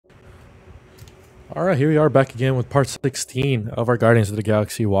All right, here we are back again with part 16 of our Guardians of the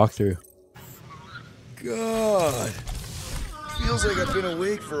Galaxy walkthrough. God, feels like I've been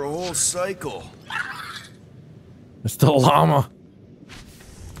awake for a whole cycle. It's the llama.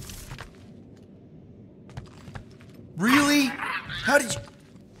 Really? How did you...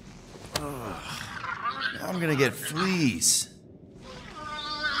 Ugh. Now I'm gonna get fleas.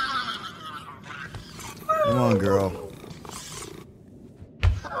 Come on, girl.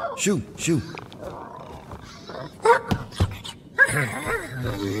 Shoo, shoo.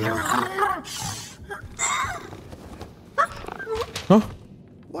 Huh?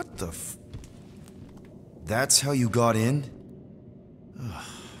 What the f... That's how you got in? Ugh.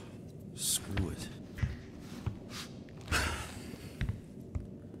 Screw it.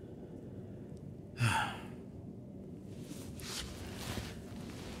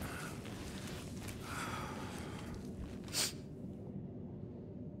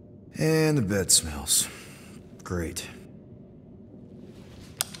 And the bed smells. Great.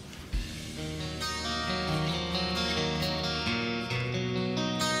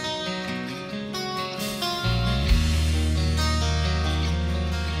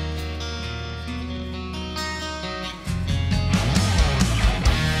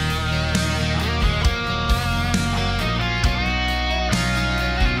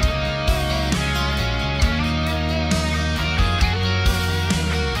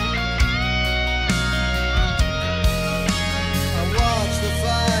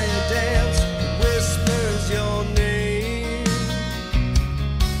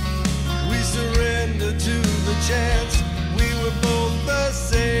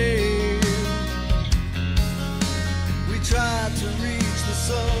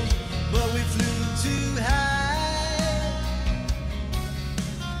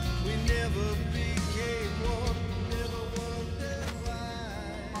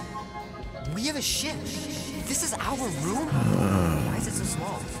 We have a ship. This is our room? Why is it so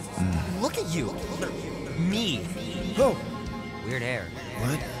small? Look at you. Me. Oh. Weird hair.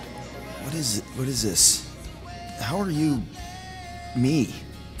 What? What is it? What is this? How are you... me?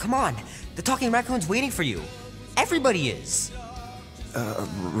 Come on. The talking raccoon's waiting for you. Everybody is.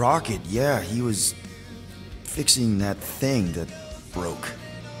 Rocket, yeah, he was fixing that thing that broke.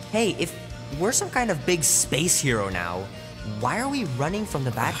 Hey, if we're some kind of big space hero now, why are we running from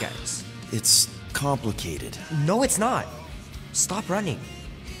the bad guys? It's complicated. No, it's not. Stop running.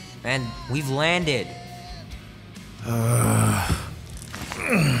 And we've landed.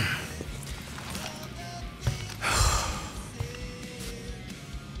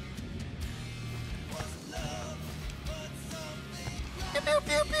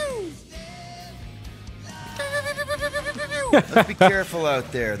 Let's be careful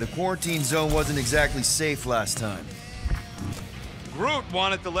out there. The quarantine zone wasn't exactly safe last time. Groot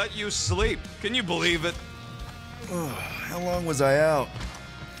wanted to let you sleep. Can you believe it? How long was I out?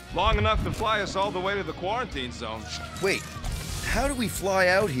 Long enough to fly us all the way to the quarantine zone. Wait, how do we fly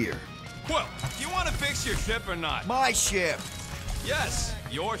out here? Well, do you want to fix your ship or not? My ship! Yes,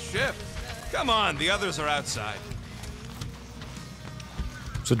 your ship. Come on, the others are outside.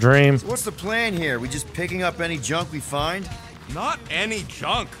 It's a dream. So what's the plan here? We just picking up any junk we find? Not any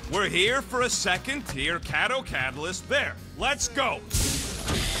junk. We're here for a second-tier Cato Catalyst. There, let's go.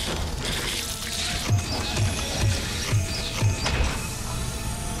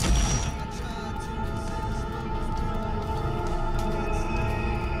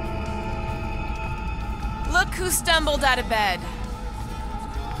 Look who stumbled out of bed.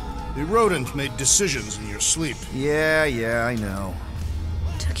 The rodent made decisions in your sleep. Yeah, I know.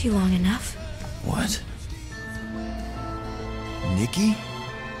 Took you long enough. What? Nikki?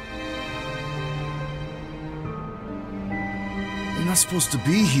 You're not supposed to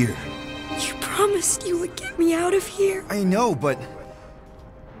be here. You promised you would get me out of here. I know, but...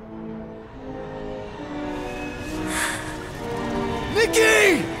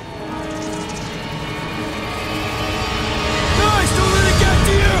 Nikki! Guys, don't let it get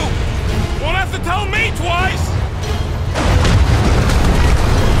to you! Won't have to tell me twice!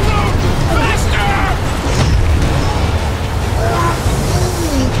 Faster!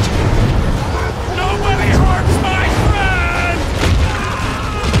 Nobody hurts my friend!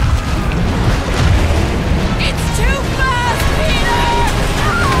 It's too fast, Peter!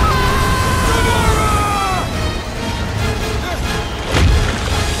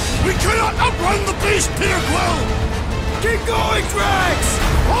 We cannot outrun the beast, Peter Quill! Keep going, Drax!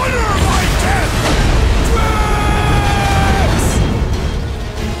 Honor my death! Drax!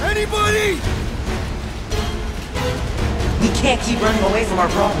 Anybody? We can't keep running away from our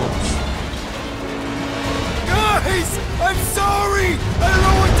problems. Guys! I'm sorry! I don't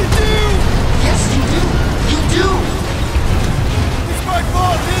know what to do! Yes, you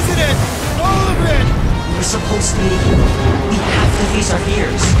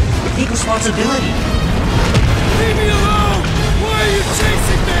responsibility. Leave me alone! Why are you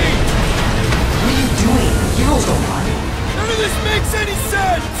chasing me? What are you doing? Heroes don't run. None of this makes any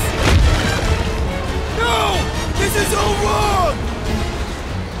sense! No! This is all wrong!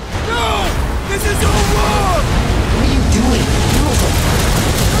 No! This is all wrong! What are you doing? Heroes don't run.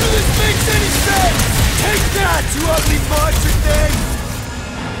 None of this makes any sense! Take that, you ugly monster thing!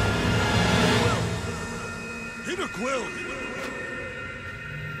 Peter Quill!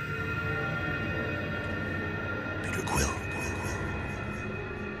 Peter Quill.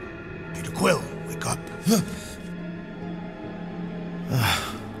 Peter Quill, wake up.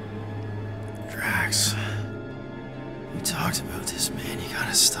 Drax. We talked about this, man. You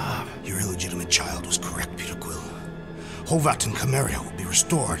gotta stop. Your illegitimate child was correct, Peter Quill. Hovat and Cameria will be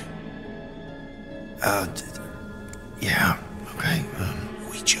restored. Yeah, okay.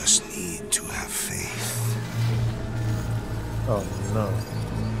 We just need to have faith. Oh no.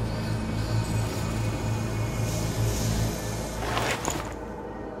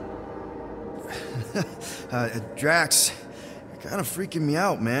 Drax, you're kind of freaking me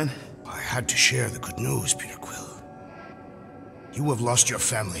out, man. I had to share the good news, Peter Quill. You have lost your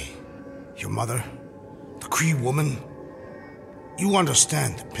family. Your mother, the Kree woman. You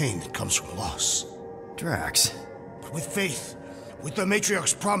understand the pain that comes from loss. Drax, But with faith, with the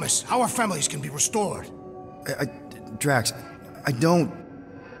Matriarch's promise, our families can be restored. Drax, I don't...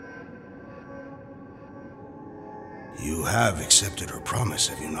 You have accepted her promise,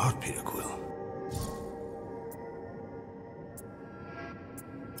 have you not, Peter Quill?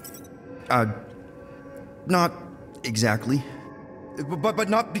 Not exactly. But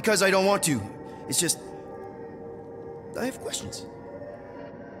not because I don't want to. It's just... I have questions.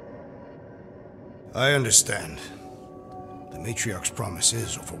 I understand. The Matriarch's promise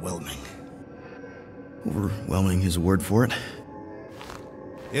is overwhelming. Overwhelming is a word for it.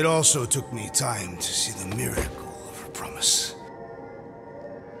 It also took me time to see the miracle of her promise.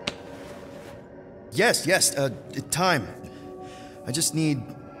 Yes, time. I just need...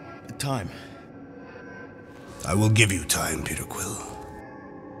 time. I will give you time, Peter Quill.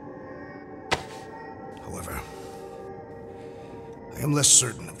 However, I am less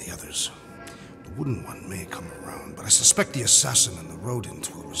certain of the others. The Wooden One may come around, but I suspect the assassin and the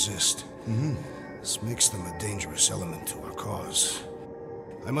rodent will resist. This makes them a dangerous element to our cause.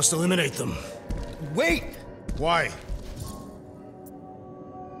 I must eliminate them. Wait! Why?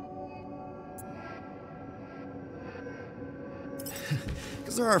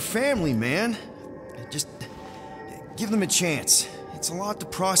 Because they're our family, man. Just... give them a chance. It's a lot to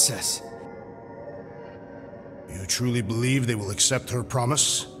process. You truly believe they will accept her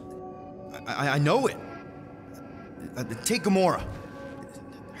promise? I know it. Take Gamora.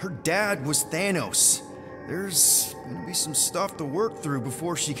 Her dad was Thanos. There's gonna be some stuff to work through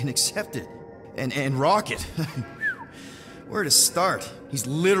before she can accept it. And Rocket. Where to start? He's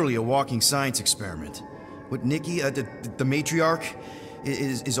literally a walking science experiment. What Nikki, the matriarch,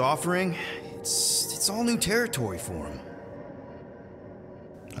 is offering, it's all new territory for him.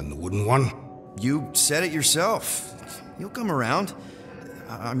 And the Wooden One? You said it yourself. He'll come around.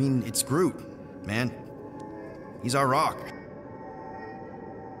 I mean, it's Groot, man. He's our rock.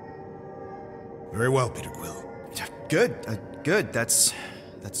 Very well, Peter Quill. Good, good. That's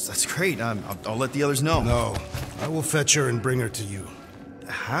great. I'll let the others know. No, I will fetch her and bring her to you.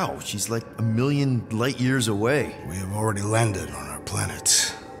 How? She's like a million light years away. We have already landed on our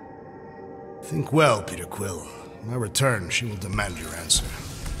planet. Think well, Peter Quill. When I return, she will demand your answer.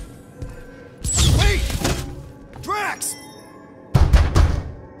 Wait! Drax!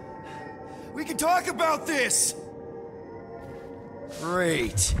 We can talk about this!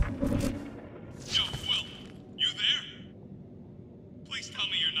 Great. Yo, Quill, you there? Please tell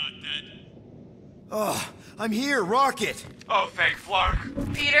me you're not dead. Oh, I'm here, Rocket! Oh, thank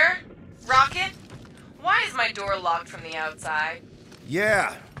Flark. Peter? Rocket? Why is my door locked from the outside?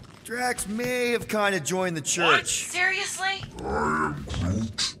 Yeah, Drax may have kind of joined the church. Seriously?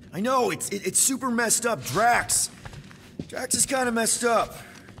 I know, it's super messed up, Drax. Drax is kind of messed up.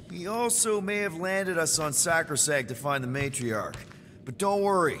 He also may have landed us on Sacrosag to find the Matriarch. But don't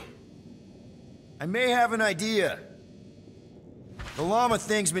worry. I may have an idea. The llama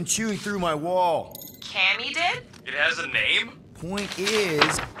thing's been chewing through my wall. Cammy did? It has a name? Point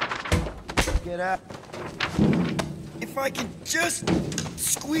is... get out. If I can just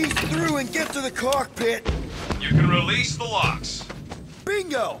squeeze through and get to the cockpit... You can release the locks.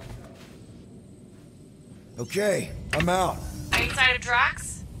 Bingo! Okay, I'm out. Are you inside of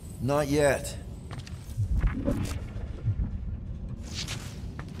Drax? Not yet.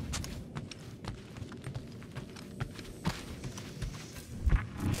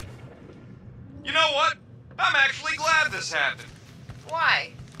 this happen.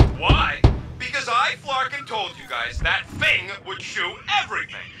 Why? Why? Because I, Flarkin, told you guys that thing would shoot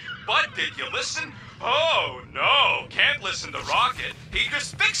everything. But did you listen? Oh, no. Can't listen to Rocket. He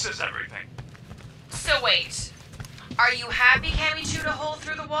just fixes everything. So wait. Are you happy Cammy chewed a hole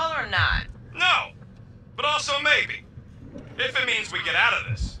through the wall or not? No. But also maybe. If it means we get out of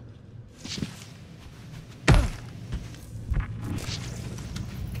this.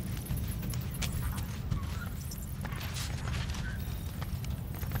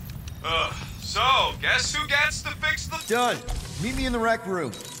 So, guess who gets to fix the... Done. Meet me in the rec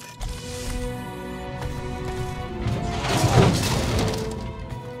room.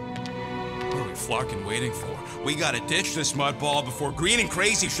 What are we Flarkin waiting for? We gotta ditch this mudball before Green and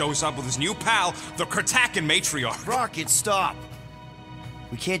Crazy shows up with his new pal, the Kratakan Matriarch. Rocket, stop.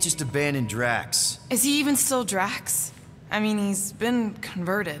 We can't just abandon Drax. Is he even still Drax? I mean, he's been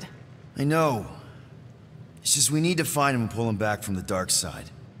converted. I know. It's just we need to find him and pull him back from the dark side.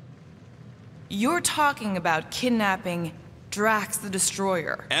 You're talking about kidnapping Drax the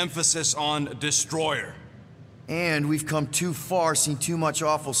Destroyer. Emphasis on destroyer. And we've come too far, seen too much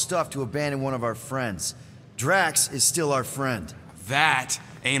awful stuff to abandon one of our friends. Drax is still our friend. That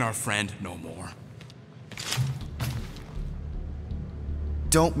ain't our friend no more.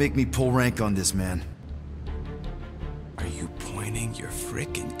 Don't make me pull rank on this, man. Are you pointing your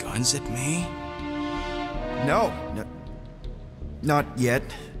frickin' guns at me? No, not yet.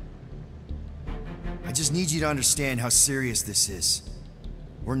 I just need you to understand how serious this is.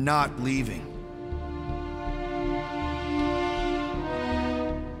 We're not leaving.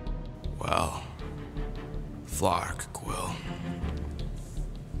 Well, Flark, Quill.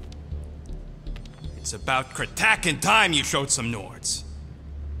 It's about Kratakan time you showed some Nords.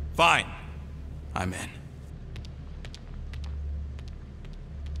 Fine. I'm in.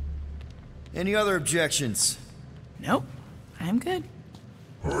 Any other objections? Nope. I'm good.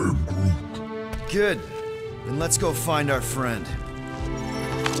 Good. Then let's go find our friend.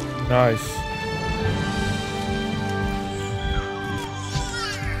 Nice.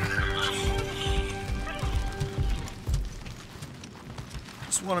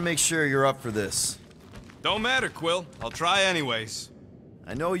 Just want to make sure you're up for this. Don't matter, Quill. I'll try anyways.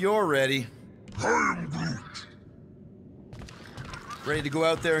 I know you're ready. Ready to go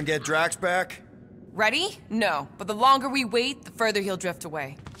out there and get Drax back? Ready? No. But the longer we wait, the further he'll drift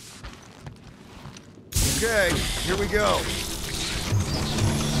away. Okay, here we go.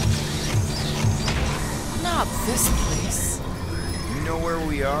 Not this place. You know where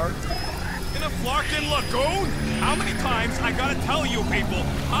we are? In a Flarkin lagoon? How many times I gotta tell you people,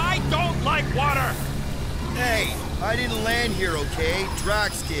 I don't like water! Hey, I didn't land here, okay?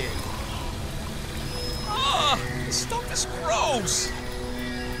 Drax did. This stuff is gross!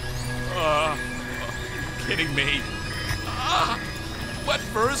 Kidding me. Wet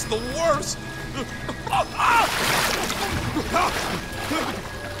fur is the worst!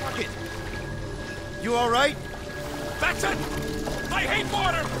 Rocket! You alright? That's it! I hate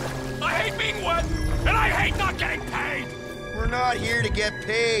water! I hate being wet! And I hate not getting paid! We're not here to get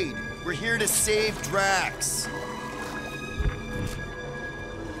paid. We're here to save Drax.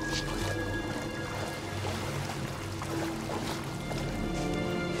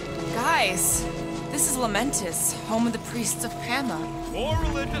 Guys, this is Lamentis, home of the priests of Pama. More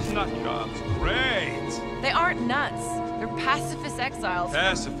religious nutjobs. Great! They aren't nuts. They're pacifist exiles.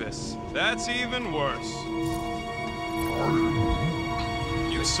 Pacifists. That's even worse.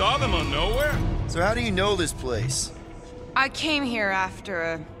 You saw them on Nowhere? So how do you know this place? I came here after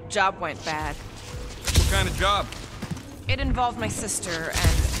a job went bad. What kind of job? It involved my sister,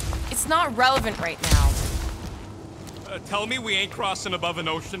 and it's not relevant right now. Tell me we ain't crossing above an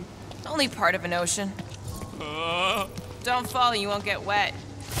ocean. Only part of an ocean. Don't fall, you won't get wet.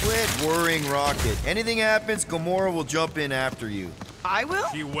 Quit worrying, Rocket. Anything happens, Gamora will jump in after you. I will?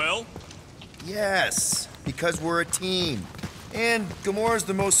 You will? Yes, because we're a team. And Gamora's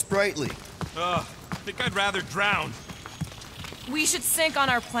the most sprightly. I think I'd rather drown. We should sync on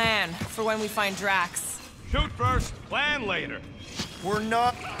our plan for when we find Drax. Shoot first, plan later. We're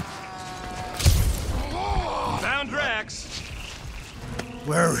not... Found Drax.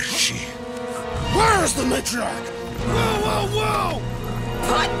 Where is she? Where is the matriarch? Whoa, whoa, whoa!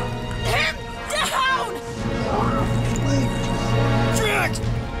 Put him down! Drax!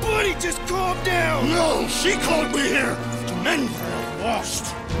 Buddy, just calm down! No, she called me here. Men are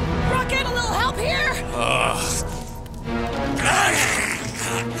lost. Rocket, a little help here?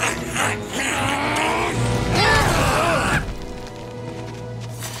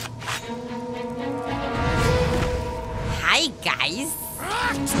 Hi, guys.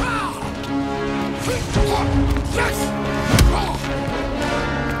 Yes!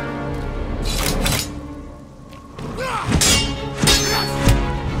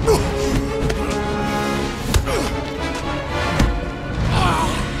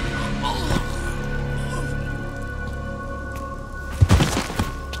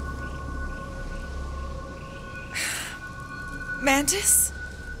 Mantis?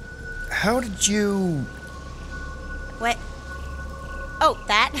 How did you... What? Oh,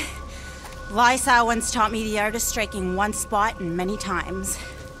 that? Lysa once taught me the art of striking one spot and many times.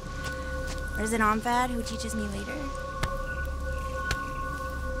 There's an Omphad who teaches me later.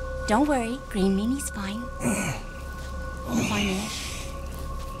 Don't worry, Green Meanie's fine. Fine-ish.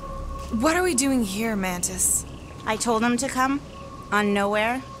 What are we doing here, Mantis? I told him to come, on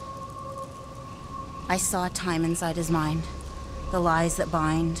nowhere. I saw time inside his mind. The lies that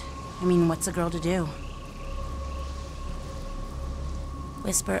bind. I mean, what's a girl to do?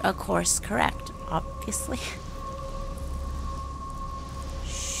 Whisper a course correct, obviously.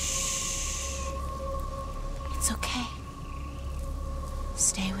 Shh. It's okay.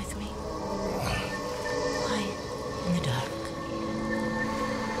 Stay with me. Quiet in the dark.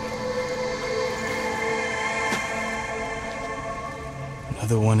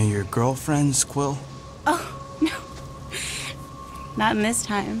 Another one of your girlfriends, Quill? Oh, no. Not in this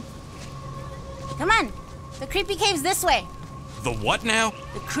time. Come on. The creepy cave's this way. The what now?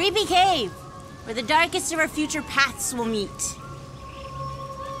 The creepy cave, where the darkest of our future paths will meet.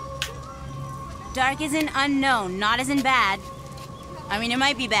 Dark as in unknown, not as in bad. I mean, it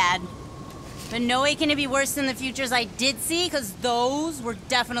might be bad, but no way can it be worse than the futures I did see, because those were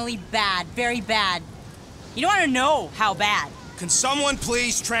definitely bad, very bad. You don't want to know how bad. Can someone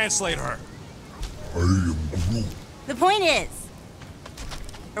please translate her? I am Groot. The point is,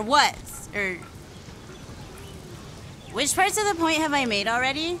 or was, or... Which parts of the point have I made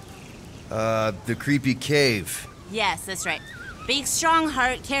already? The creepy cave. Yes, that's right. Big, strong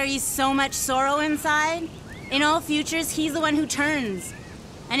heart carries so much sorrow inside. In all futures, he's the one who turns.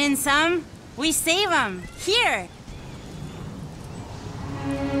 And in some, we save him. Here.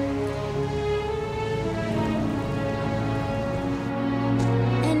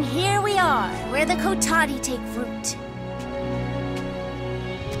 And here we are, where the Kotati take fruit.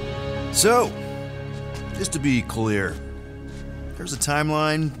 So, just to be clear, there's a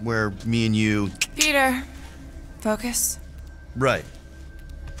timeline where me and you... Peter, focus. Right.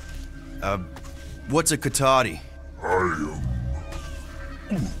 What's a Kotati?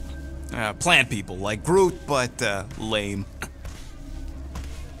 Plant people, like Groot, but, lame.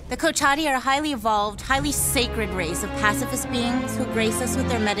 The Kotati are a highly evolved, highly sacred race of pacifist beings who grace us with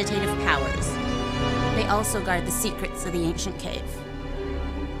their meditative powers. They also guard the secrets of the ancient cave.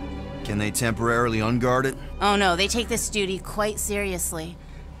 Can they temporarily unguard it? Oh no, they take this duty quite seriously.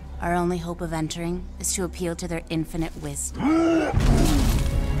 Our only hope of entering is to appeal to their infinite wisdom.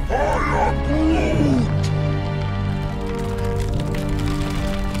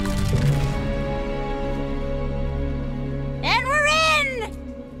 And we're in!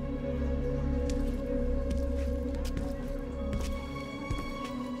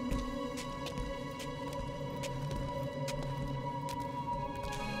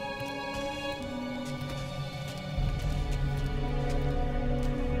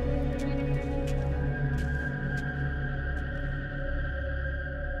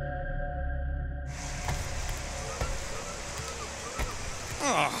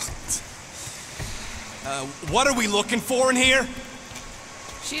 What are we looking for in here?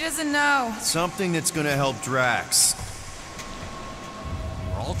 She doesn't know. Something that's gonna help Drax.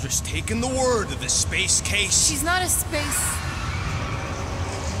 We're all just taking the word of this space case. She's not a space...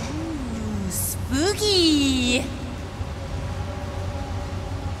 Ooh, spooky!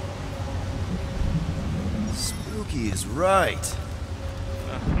 Spooky is right.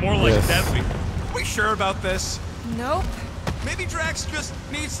 More like Yes. deadly. Are we sure about this? Nope. Maybe Drax just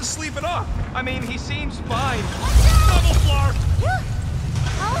needs to sleep it off. I mean, he seems fine. Double flark!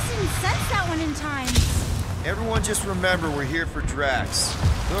 Allison sensed that one in time. Everyone just remember we're here for Drax.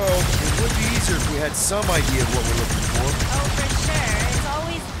 Though, it would be easier if we had some idea of what we're looking for. Oh, for sure. It's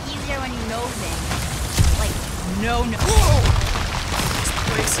always easier when you know things. Like, no. Whoa! This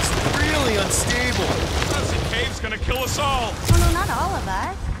place is really unstable. That cave's gonna kill us all. Oh, no, not all of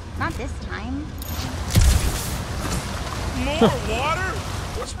us. Not this time. More water?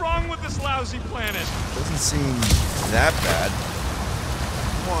 What's wrong with this lousy planet? Doesn't seem that bad.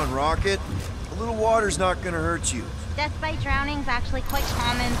 Come on, Rocket. A little water's not gonna hurt you. Death by drowning's actually quite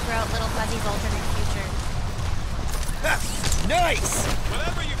common throughout Little Fuzzy's alternate future. Ha! Nice!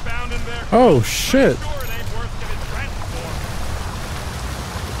 Whatever you found in there. Oh, shit. Sure, it ain't worth getting drenched for.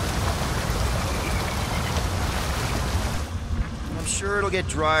 I'm sure it'll get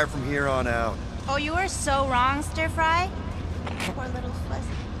drier from here on out. Oh, you were so wrong, Stir Fry. Poor Little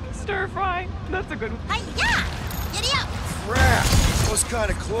Fuzzy. Stir fry? That's a good one. Hi-ya! Giddy up! Crap! That was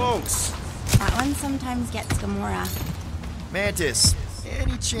kinda close. That one sometimes gets Gamora. Mantis,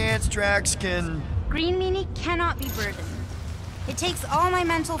 any chance Drax can... Green Meanie cannot be burdened. It takes all my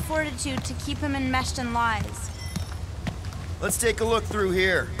mental fortitude to keep him enmeshed in lies. Let's take a look through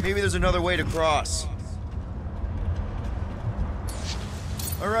here. Maybe there's another way to cross.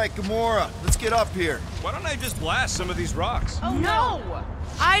 All right, Gamora, let's get up here. Why don't I just blast some of these rocks? Oh no!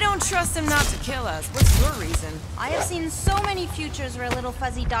 I don't trust him not to kill us. What's your reason? I have seen so many futures where Little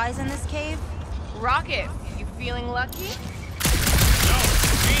Fuzzy dies in this cave. Rocket, you feeling lucky? No,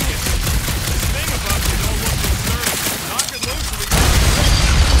 genius. This thing above you don't look concerning. Knock it loose and we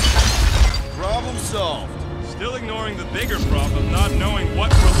Problem solved. Still ignoring the bigger problem, not knowing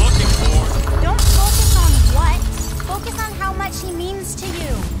what we're looking for. Don't focus on what. Focus on how much he means to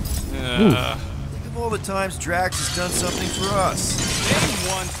you. Think of all the times Drax has done something for us. Name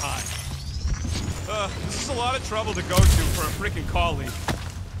one time. This is a lot of trouble to go to for a freaking colleague.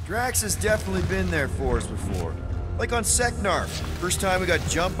 Drax has definitely been there for us before. Like on Seknarf. First time we got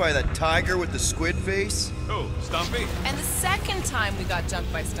jumped by that tiger with the squid face. Oh, Stumpy? And the second time we got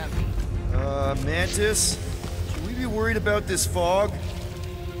jumped by Stumpy. Mantis? Should we be worried about this fog?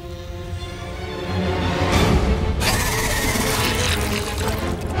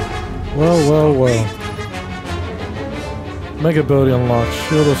 Well. Mega ability unlocked.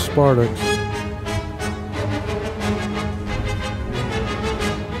 Shield of Spartax.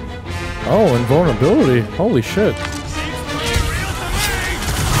 Oh, invulnerability. Holy shit.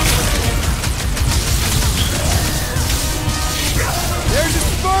 There's a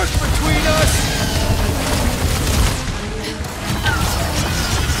spark between us!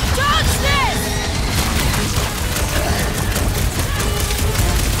 Dodge this!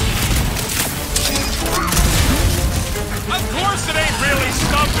 Of course it ain't really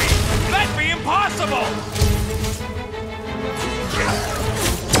Stumpy! That'd be impossible!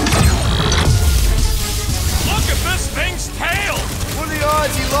 Look at this thing's tail! What are the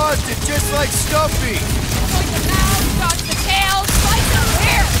odds he lost it just like Stumpy? Like the mouth, dodge the tail, slice it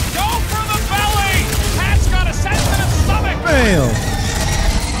here! Go for the belly! Pat's got a sensitive stomach! Bam!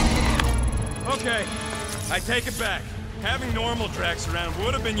 Okay, I take it back. Having normal Drax around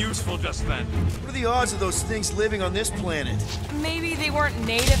would have been useful just then. What are the odds of those things living on this planet? Maybe they weren't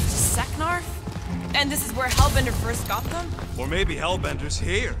native to Seknarf? And this is where Hellbender first got them? Or maybe Hellbender's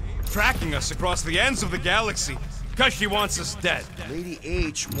here, tracking us across the ends of the galaxy, because she wants us dead. Lady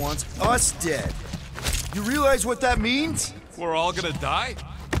H wants us dead. You realize what that means? We're all gonna die?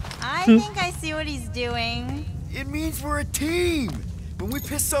 I think I see what he's doing. It means we're a team. When we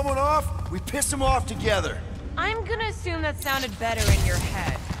piss someone off, we piss them off together. I'm gonna assume that sounded better in your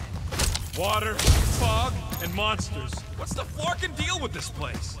head. Water, fog, and monsters. What's the flarkin' deal with this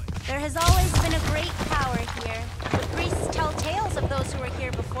place? There has always been a great power here. The priests tell tales of those who were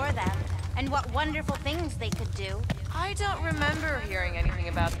here before them, and what wonderful things they could do. I don't remember hearing anything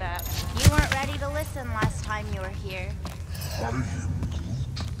about that. You weren't ready to listen last time you were here.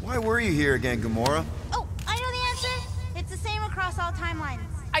 Why were you here again, Gamora? Oh, I know the answer. It's the same across all timelines.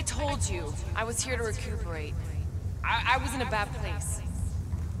 I told you, I was here to recuperate. I was in a bad place.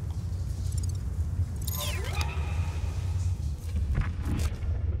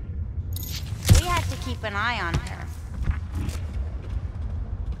 We had to keep an eye on her.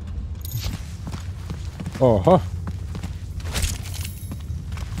 Oh,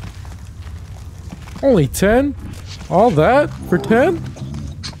 Only 10? All that? For 10?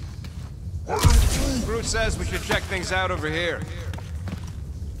 Groot says we should check things out over here.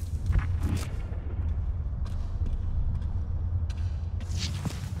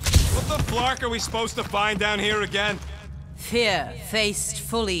 What the flark are we supposed to find down here again? Fear faced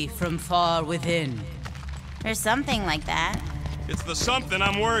fully from far within. There's something like that. It's the something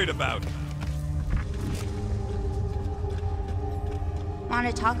I'm worried about. Want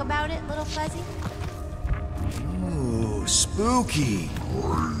to talk about it, Little Fuzzy? Ooh, spooky.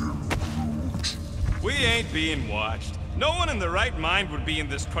 We ain't being watched. No one in their right mind would be in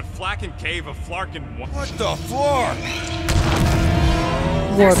this Twatflacken cave of Flarkin. What the flark?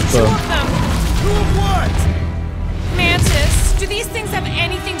 What There's the? two of them! Who what? Mantis, do these things have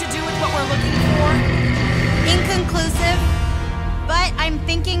anything to do with what we're looking for? Inconclusive, but I'm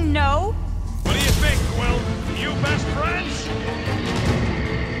thinking no. What do you think, Quill? You best friends?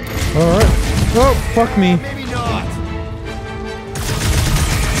 Alright. Oh, fuck me. Maybe not.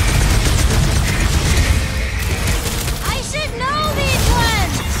 I should know these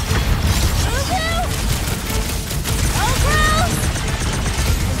ones! Ugu! Ogru!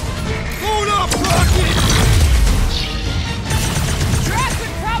 Hold up, Rocket! Drax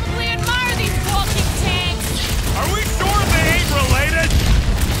would probably admire these walking tanks! Are we sure they ain't related?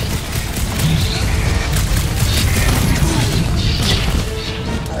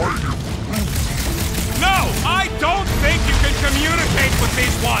 No! I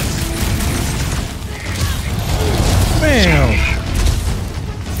once! Bam!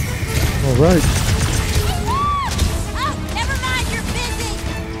 Alright. Oh, never mind, you're busy.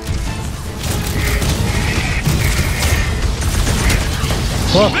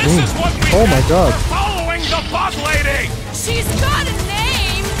 Fuck This me. is what we Oh my get god. for following the bug lady! She's got a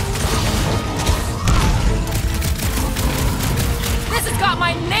name! This has got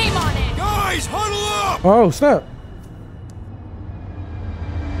my name on it! Guys, huddle up! Oh, snap.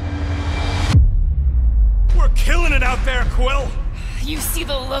 We're killing it out there, Quill! You see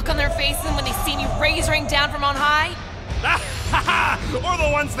the look on their faces when they see me razoring down from on high? Or the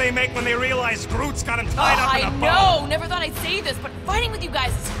ones they make when they realize Groot's got him tied up in a I bow. know! Never thought I'd say this, but fighting with you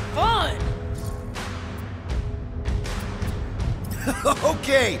guys is fun!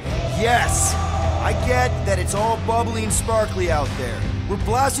 Okay, yes. I get that it's all bubbly and sparkly out there. We're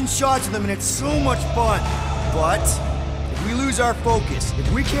blasting shots at them and it's so much fun. But if we lose our focus,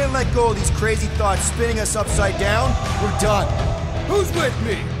 if we can't let go of these crazy thoughts spinning us upside down, we're done. Who's with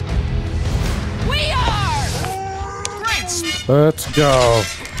me? We are! Great! Let's go.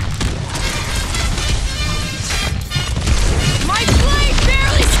 My blade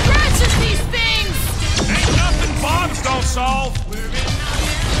barely scratches these things! Ain't nothing bombs don't solve!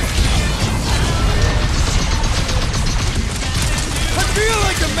 I feel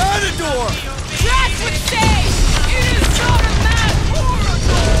like a matador! Drax would say, it is not a mad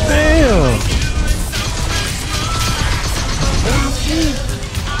corridor! Damn.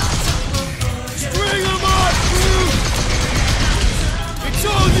 String 'em up, Groot! It's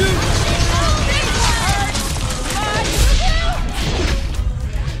all you!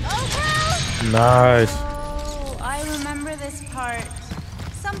 Nice. Oh, I remember this part.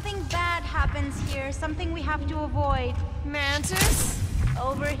 Something bad happens here, something we have to avoid. Mantis?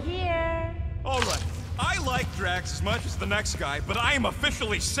 Over here. Alright, I like Drax as much as the next guy, but I am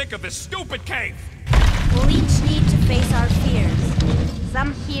officially sick of this stupid cave! We'll each need to face our fears.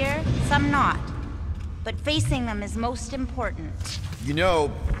 Some here, some not. But facing them is most important. You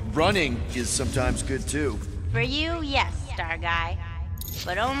know, running is sometimes good too. For you, yes, Star Guy.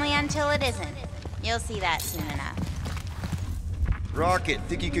 But only until it isn't. You'll see that soon enough. Rocket,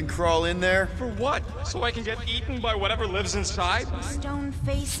 think you can crawl in there? For what? So I can get eaten by whatever lives inside? Stone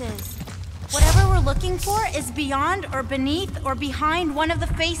faces. Whatever we're looking for is beyond or beneath or behind one of the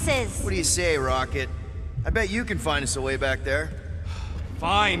faces. What do you say, Rocket? I bet you can find us a way back there.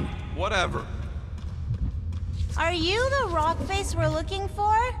 Fine, whatever. Are you the rock face we're looking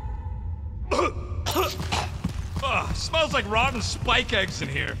for? Ugh, smells like rotten spike eggs in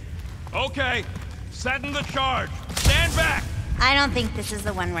here. Okay, setting the charge. Stand back! I don't think this is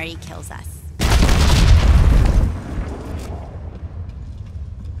the one where he kills us.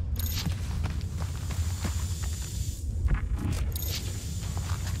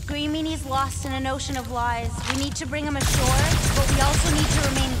 Greemenie's lost in an ocean of lies. We need to bring him ashore, but we also need to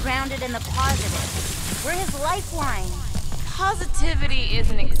remain grounded in the positive. We're his lifeline. Positivity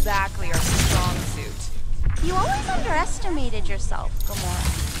isn't exactly our strong suit. You always underestimated yourself,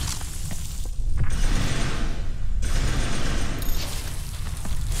 Gamora.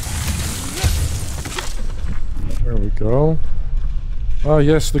 There we go. Oh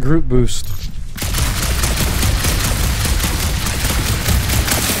yes, the Groot boost.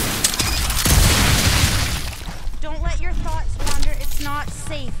 Don't let your thoughts wander. It's not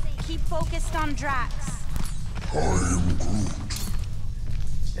safe. Keep focused on Drax. I am Groot.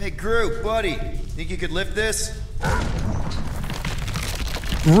 Hey, Groot, buddy. Think you could lift this?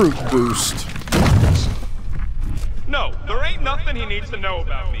 Groot boost. No, there ain't nothing he needs to know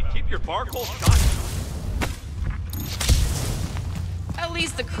about me. Keep your bark-hole shut. At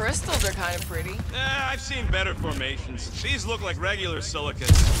least the crystals are kind of pretty. I've seen better formations. These look like regular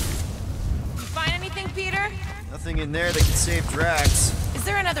silicates. You find anything, Peter? Nothing in there that can save Drax. Is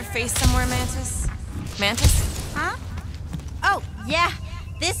there another face somewhere, Mantis? Mantis? Huh? Oh, yeah.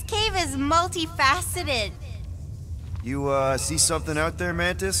 This cave is multifaceted. You, see something out there,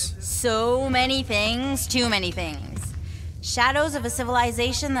 Mantis? So many things, too many things. Shadows of a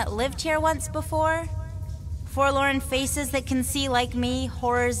civilization that lived here once before. Forlorn faces that can see, like me,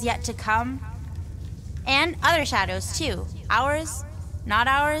 horrors yet to come. And other shadows, too. Ours, not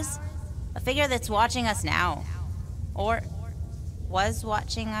ours. A figure that's watching us now. Or was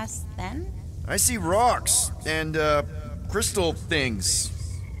watching us then? I see rocks and, crystal things.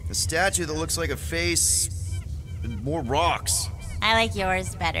 A statue that looks like a face, and more rocks. I like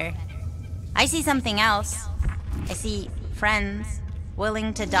yours better. I see something else. I see friends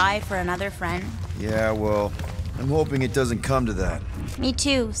willing to die for another friend. Yeah, well, I'm hoping it doesn't come to that. Me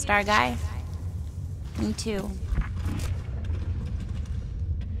too, Star Guy. Me too.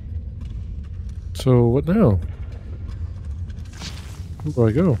 So what now? Where do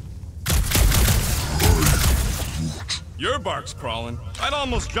I go? Your bark's crawling. I'd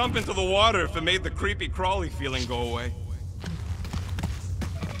almost jump into the water if it made the creepy crawly feeling go away.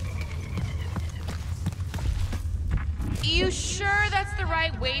 You sure that's the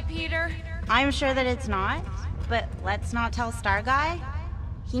right way, Peter? I'm sure that it's not, but let's not tell Star Guy.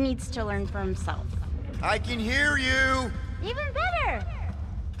 He needs to learn for himself. I can hear you! Even better!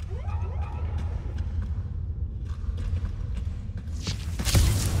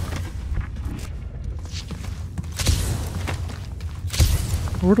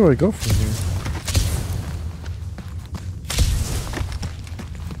 Where do I go from here?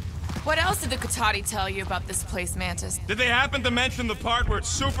 What else did the Katati tell you about this place, Mantis? Did they happen to mention the part where it's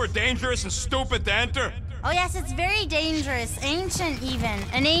super dangerous and stupid to enter? Oh yes, it's very dangerous. Ancient even.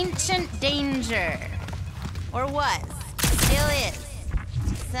 An ancient danger. Or was. Still is.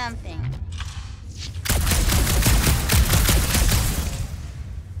 Something.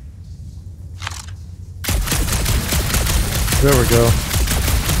 There we go.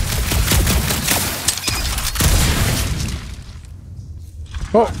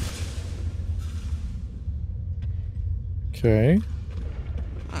 Oh! Okay.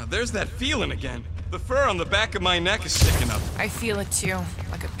 Ah, there's that feeling again. The fur on the back of my neck is sticking up. I feel it too,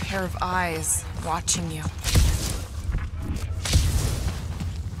 like a pair of eyes watching you.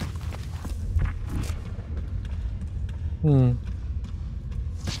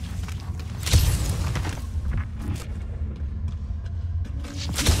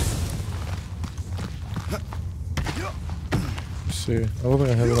 Let's see. I don't think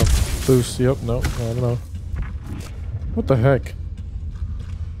I have enough boost. Yep, no, I don't know. What the heck?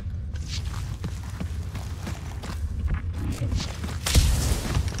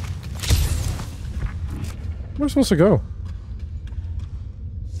 Where am I supposed to go?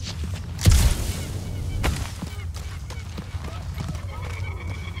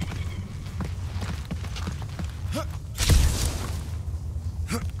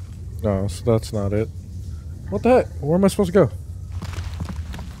 No, so that's not it. What the heck? Where am I supposed to go?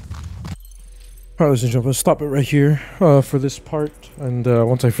 Alright, ladies and gentlemen, stop it right here for this part. And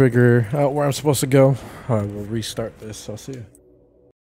once I figure out where I'm supposed to go, I will restart this. I'll see you.